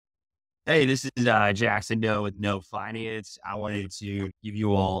Hey, this is Jackson Noe with Noe Finance. I wanted to give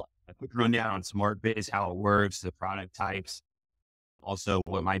you all a quick rundown on SmartBiz, how it works, the product types, also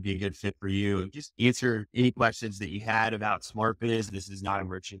what might be a good fit for you, and just answer any questions that you had about SmartBiz. This is not a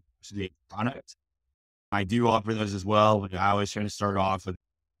merchant product. I do offer those as well, but I always try to start off with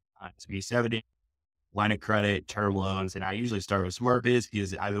SB70, line of credit, term loans, and I usually start with SmartBiz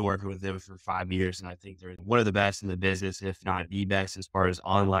because I've been working with them for 5 years, and I think they're one of the best in the business, if not the best, as far as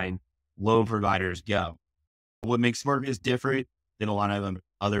online loan providers go. What makes SmartBiz different than a lot of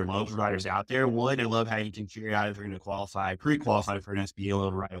other loan providers out there? One, I love how you can figure out if you're going to qualify, pre-qualify for an SBA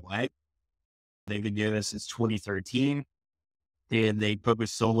loan right away. They've been doing this since 2013, and they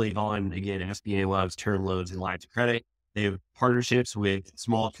focus solely on, again, SBA loans, term loans, and lines of credit. They have partnerships with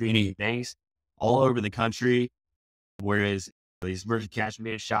small community banks all over the country, whereas these merchant cash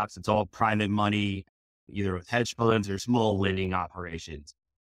management shops, it's all private money, either with hedge funds or small lending operations,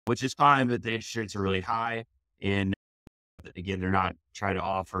 which is fine, but the interest rates are really high. And again, they're not trying to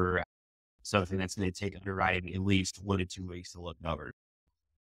offer something that's going to take underwriting at least 1 to 2 weeks to look over.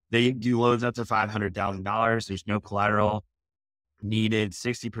 They do loans up to $500,000. There's no collateral needed.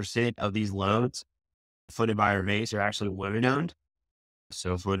 60% of these loans funded by our base are actually women owned.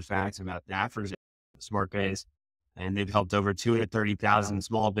 So fun facts about that for SmartBiz. And they've helped over 230,000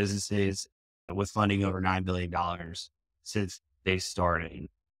 small businesses with funding over $9 billion since they started.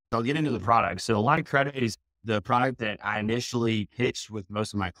 So I'll get into the product. So a line of credit is the product that I initially pitched with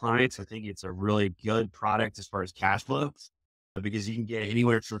most of my clients. I think it's a really good product as far as cash flow because you can get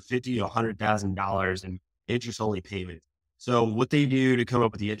anywhere from $50,000 to $100,000 in interest only payments. So what they do to come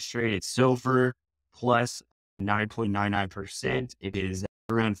up with the interest rate, it's SOFR plus 9.99%. It is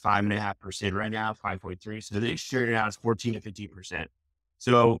around 5.5% right now, 5.3. So the interest rate now is 14 to 15%.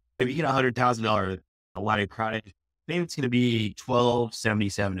 So if you get $100,000 line of credit, payment's going to be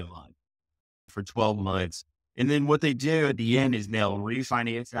 $1,277 a month for 12 months. And then what they do at the end is they'll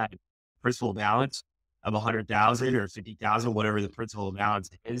refinance that principal balance of 100,000 or 50,000, whatever the principal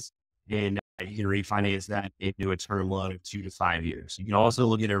balance is. And you can refinance that into a term loan of 2 to 5 years. You can also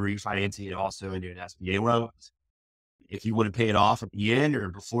look at a refinancing it also into an SBA loan. If you want to pay it off at the end or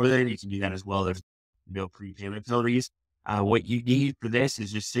before then, you can do that as well. There's no prepayment penalties. What you need for this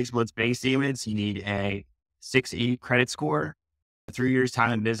is just 6 months base payments. You need a 680 credit score, 3 years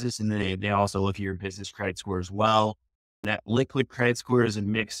time in business. And then they also look at your business credit score as well. That liquid credit score is a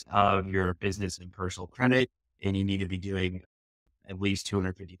mix of your business and personal credit, and you need to be doing at least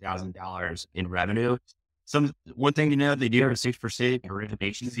 $250,000 in revenue. One thing to know, they do have a 6%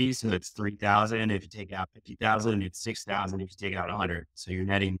 origination fee. So it's 3,000. If you take out 50,000, it's 6,000. If you take out 100, so you're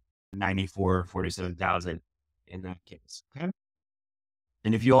netting 47,000 in that case. Okay.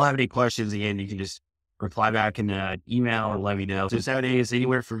 And if you all have any questions, again, you can just reply back in an email or let me know. So 7A is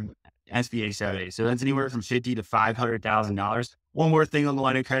anywhere from SBA 7A. So that's anywhere from $50,000 to $500,000. One more thing on the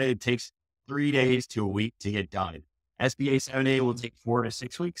line of credit, it takes 3 days to a week to get done. SBA 7A will take 4 to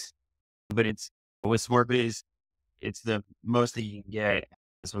 6 weeks, but with SmartBiz, it's the most that you can get.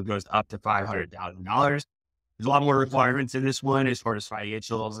 So it goes up to $500,000. There's a lot more requirements in this one as far as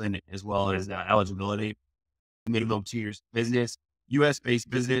financials and as well as eligibility. Minimum 2 years business, US-based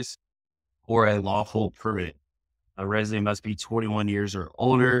business, or a lawful permanent. A resident must be 21 years or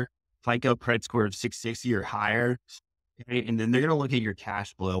older, FICO credit score of 660 or higher. Okay? And then they're going to look at your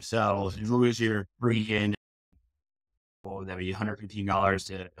cash flow. So as long as you're bringing in, that be $115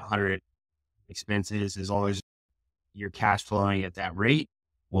 to 100 expenses, as long as you're cash flowing at that rate,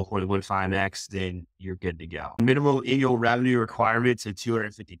 1.15x, then you're good to go. Minimum annual revenue requirements of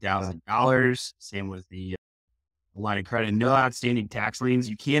 $250,000. Same with the line of credit. No outstanding tax liens.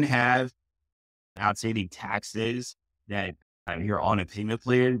 You can have outstanding taxes that you're on a payment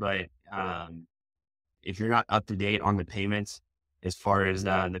plan, but if you're not up to date on the payments as far as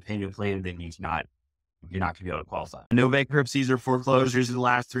the payment plan, then you're not going to be able to qualify. No bankruptcies or foreclosures in the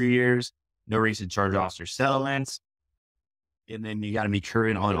last 3 years. No recent charge-offs or settlements. And then you got to be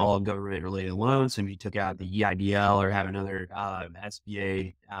current on all government-related loans. So if you took out the EIDL or have another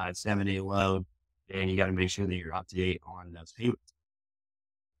SBA 7A loan, then you got to make sure that you're up to date on those payments.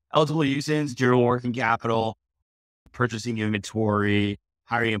 Eligible uses, general working capital, purchasing inventory,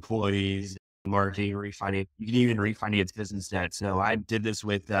 hiring employees, marketing, refinance. You can even refinance business debt. So I did this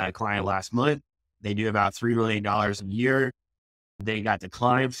with a client last month. They do about $3 million a year. They got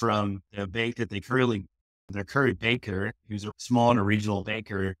declined from the bank that their current banker, who's a small and a regional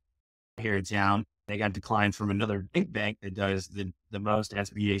banker here in town. They got declined from another big bank that does the most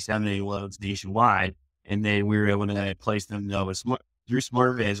SBA 7A loans nationwide. And then we were able to place them through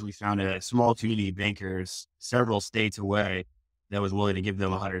SmartBiz. We found a small community bankers several states away that was willing to give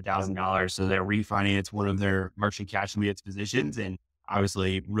them $100,000. So they refinance one of their merchant cash advance positions and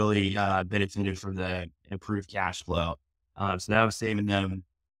obviously really benefited from the improved cash flow. So that was saving them,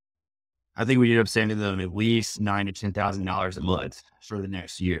 I think we ended up saving them at least $9,000 to $10,000 a month for the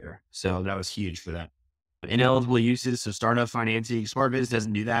next year. So that was huge for them. Ineligible uses, so startup financing, SmartBiz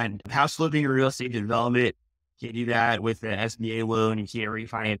doesn't do that. House flipping or real estate development, can't do that with the SBA loan. You can't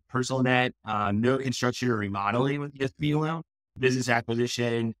refinance personal debt. No construction or remodeling with the SBA loan. Business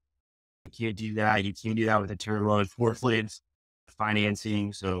acquisition, you can't do that. You can't do that with a term loan. Forklifts,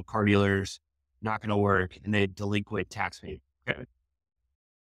 financing, so car dealers, not going to work. And then delinquent tax payment. Okay.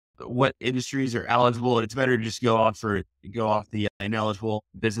 What industries are eligible? It's better to just go off the ineligible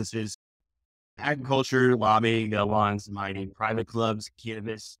businesses. Agriculture, lobbying, lawns, mining, private clubs,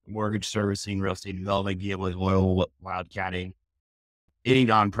 cannabis, mortgage servicing, real estate development, gambling, oil, wildcatting, any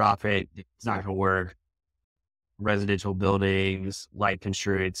nonprofit, it's not going to work. Residential buildings, life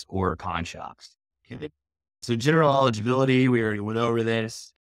insurance, or pawn shops. Okay. So general eligibility, we already went over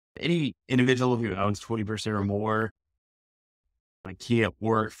this. Any individual who owns 20% or more can't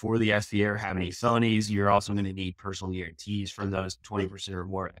work for the SBA or have any felonies. You're also going to need personal guarantees from those 20% or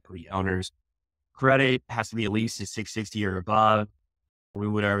more equity owners. Credit has to be at least a 660 or above. We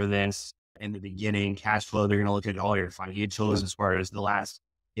went over this in the beginning. Cash flow, they're going to look at all your financials as far as the last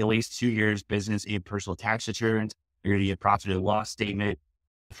at least 2 years business and personal tax returns. You're going to get profit and loss statement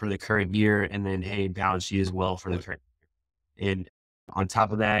for the current year, and then a balance sheet as well for the current year. And on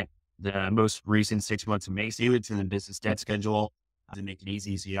top of that, the most recent 6 months of bank statements and the business debt schedule to make it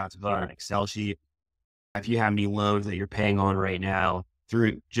easy, so you don't have to fill out an Excel sheet. If you have any loans that you're paying on right now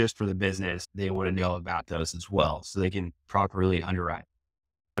through just for the business, they want to know about those as well, so they can properly underwrite.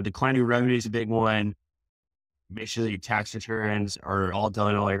 Declining revenue is a big one. Make sure that your tax returns are all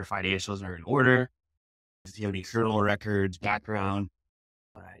done, all your financials are in order. If you have any criminal records, background,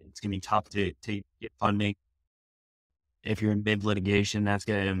 it's going to be tough to get funding. If you're in mid litigation, that's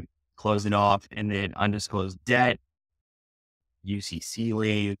going to close it off. And then undisclosed debt, UCC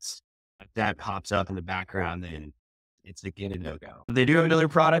liens, if that pops up in the background, then it's a get a no-go. They do have another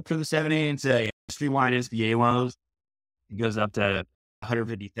product for the 7A. It's a Streamlined SBA loans. It goes up to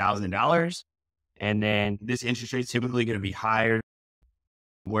 $150,000. And then this interest rate is typically going to be higher,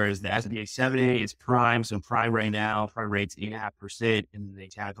 whereas the SBA 7A is prime. So prime right now, prime rate's 8.5%, and they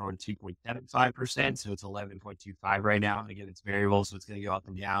tack on 2.75%. So it's 11.25 right now. Again, it's variable, so it's going to go up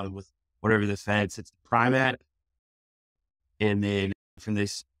and down with whatever the Fed sets the prime at. And then from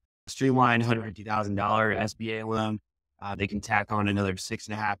this Streamlined $150,000 SBA loan, they can tack on another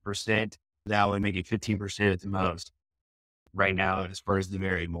 6.5%. That would make it 15% at the most right now as far as the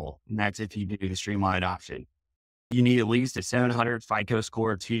variable. And that's if you do the Streamlined option. You need at least a 700 FICO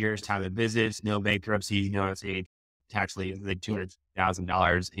score, 2 years time of business, no bankruptcy, no estate tax liens, like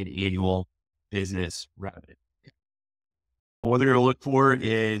 $200,000 in annual business revenue. What they're going to look for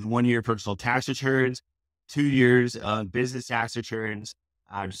is 1 year personal tax returns, 2 years of business tax returns,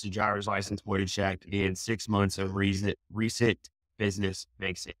 just a driver's license, voided check, and 6 months of recent business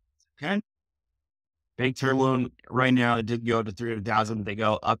bank statements. Okay. Bank term loan right now, it didn't go up to 300,000. They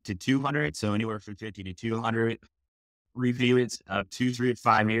go up to 200. So anywhere from 50 to 200. Repayments of 2, 3, and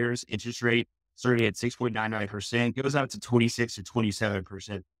 5 years. Interest rate starting at 6.99%, goes up to 26 to 27%.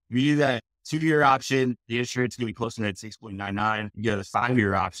 If you do that 2-year option, the interest rate's going to be closer to that 6.99. You go to the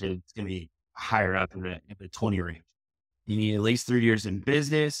 5-year option, it's going to be higher up in the 20 range. You need at least 3 years in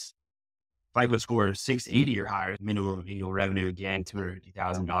business. FICO score of 680 or higher. Minimum annual revenue, again,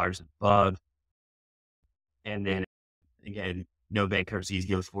 $250,000 above. And then, again, no bankruptcies,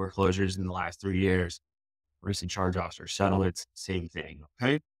 no foreclosures in the last 3 years. Recent charge-offs or settlements, same thing.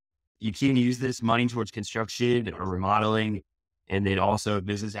 Okay. You can use this money towards construction or remodeling, and then also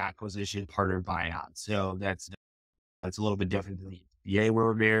business acquisition, partner buyout. So that's a little bit different than the SBA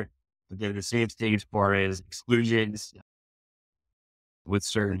world there, but they're the same thing as far as exclusions with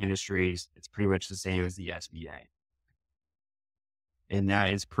certain industries. It's pretty much the same as the SBA. And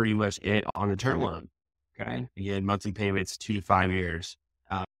that is pretty much it on the term loan. Okay. Again, monthly payments, 2 to 5 years.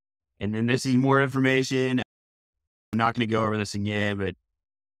 And then this is more information. I'm not going to go over this again, but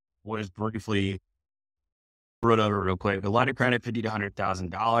we'll just briefly run over real quick. A line of credit, $50,000 to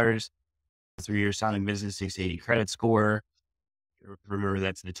 $100,000. 3 years signing business, 680 credit score. Remember,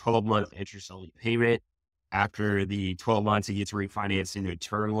 that's the 12-month interest-only payment. After the 12 months, it gets refinanced into a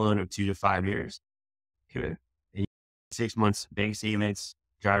term loan of 2 to 5 years. Okay. And 6 months bank statements,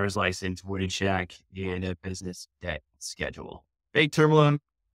 driver's license, voided check, and a business debt schedule. Bank term loan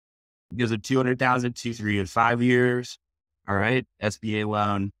goes of 200,000, 2, 3, and 5 years. All right. SBA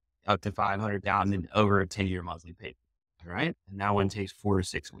loan up to 500,000 over a 10-year monthly payment. All right. And that one takes 4 to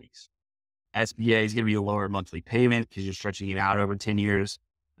 6 weeks. SBA is going to be a lower monthly payment because you're stretching it out over 10 years.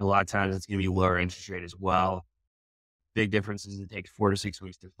 And a lot of times it's going to be lower interest rate as well. Big difference is it takes 4 to 6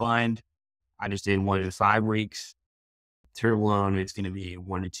 weeks to fund. I just did 1 to 5 weeks. Term loan, it's going to be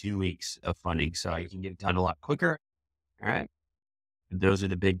 1 to 2 weeks of funding. So you can get it done a lot quicker. All right. And those are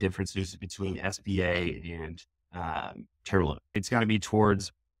the big differences between SBA and term loan. It's got to be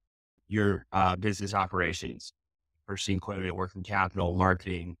towards your business operations, purchasing equipment, working capital,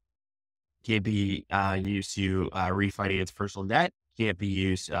 marketing. Can't be used to refinance personal debt. Can't be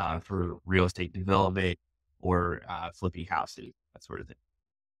used for real estate development or flipping houses, that sort of thing.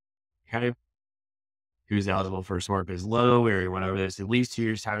 Okay. Who's eligible for a SmartBiz loan? We already went over this. At least 2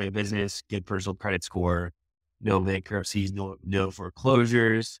 years having a business, good personal credit score, no bankruptcies, no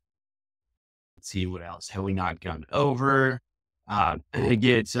foreclosures. Let's see what else have we not gone over.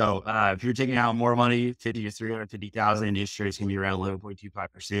 Again, so if you're taking out more money, 50 to 350,000, interest rates can be around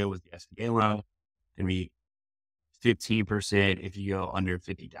 11.25% with the SBA loan. Can be 15% if you go under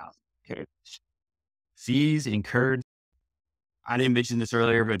 50,000. Okay. Fees incurred. I didn't mention this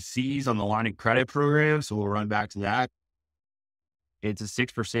earlier, but fees on the line of credit program. So we'll run back to that. It's a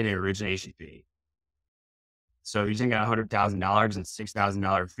 6% origination fee. So if you take out $100,000, it's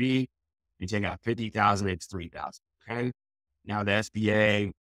 $6,000 fee. You take out 50,000, it's 3,000. Okay. Now the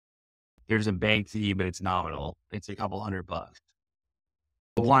SBA, there's a bank fee, but it's nominal. It's a couple $100.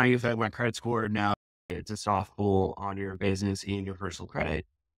 Applying affect my credit score. Now it's a soft pull on your business and your personal credit.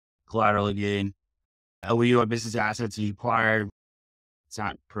 Collateral again. LEO business assets you acquired. It's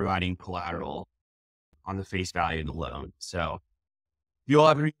not providing collateral on the face value of the loan. So if you all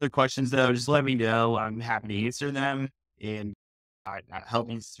have any other questions though, just let me know. I'm happy to answer them and help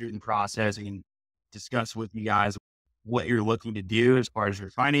you through the process and discuss with you guys what you're looking to do as far as your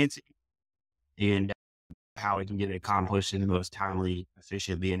financing and how we can get it accomplished in the most timely,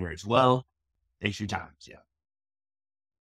 efficient manner as well. Thanks for your time. Yeah.